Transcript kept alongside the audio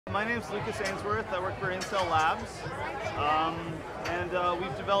My name is Lucas Ainsworth. I work for Intel Labs, and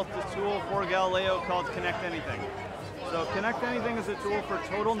we've developed a tool for Galileo called ConnectAnyThing. So ConnectAnyThing is a tool for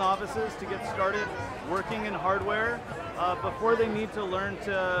total novices to get started working in hardware before they need to learn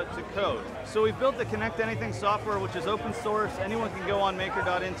to code. So we've built the ConnectAnything software, which is open source. Anyone can go on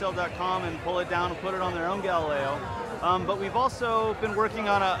maker.intel.com and pull it down and put it on their own Galileo. But we've also been working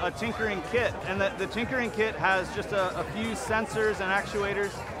on a tinkering kit, and the tinkering kit has just a few sensors and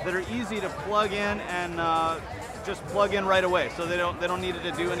actuators that are easy to plug in and just plug in right away, so they don't need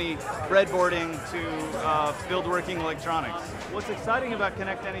to do any breadboarding to build working electronics. What's exciting about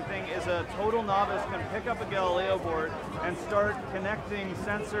ConnectAnything is a total novice can pick up a Galileo board and start connecting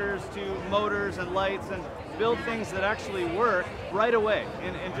sensors to motors and lights and build things that actually work right away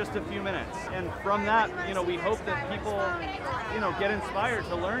in just a few minutes. And from that, we hope that people, get inspired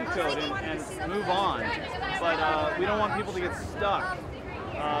to learn code and move on. But we don't want people to get stuck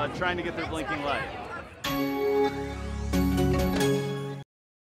trying to get their blinking light.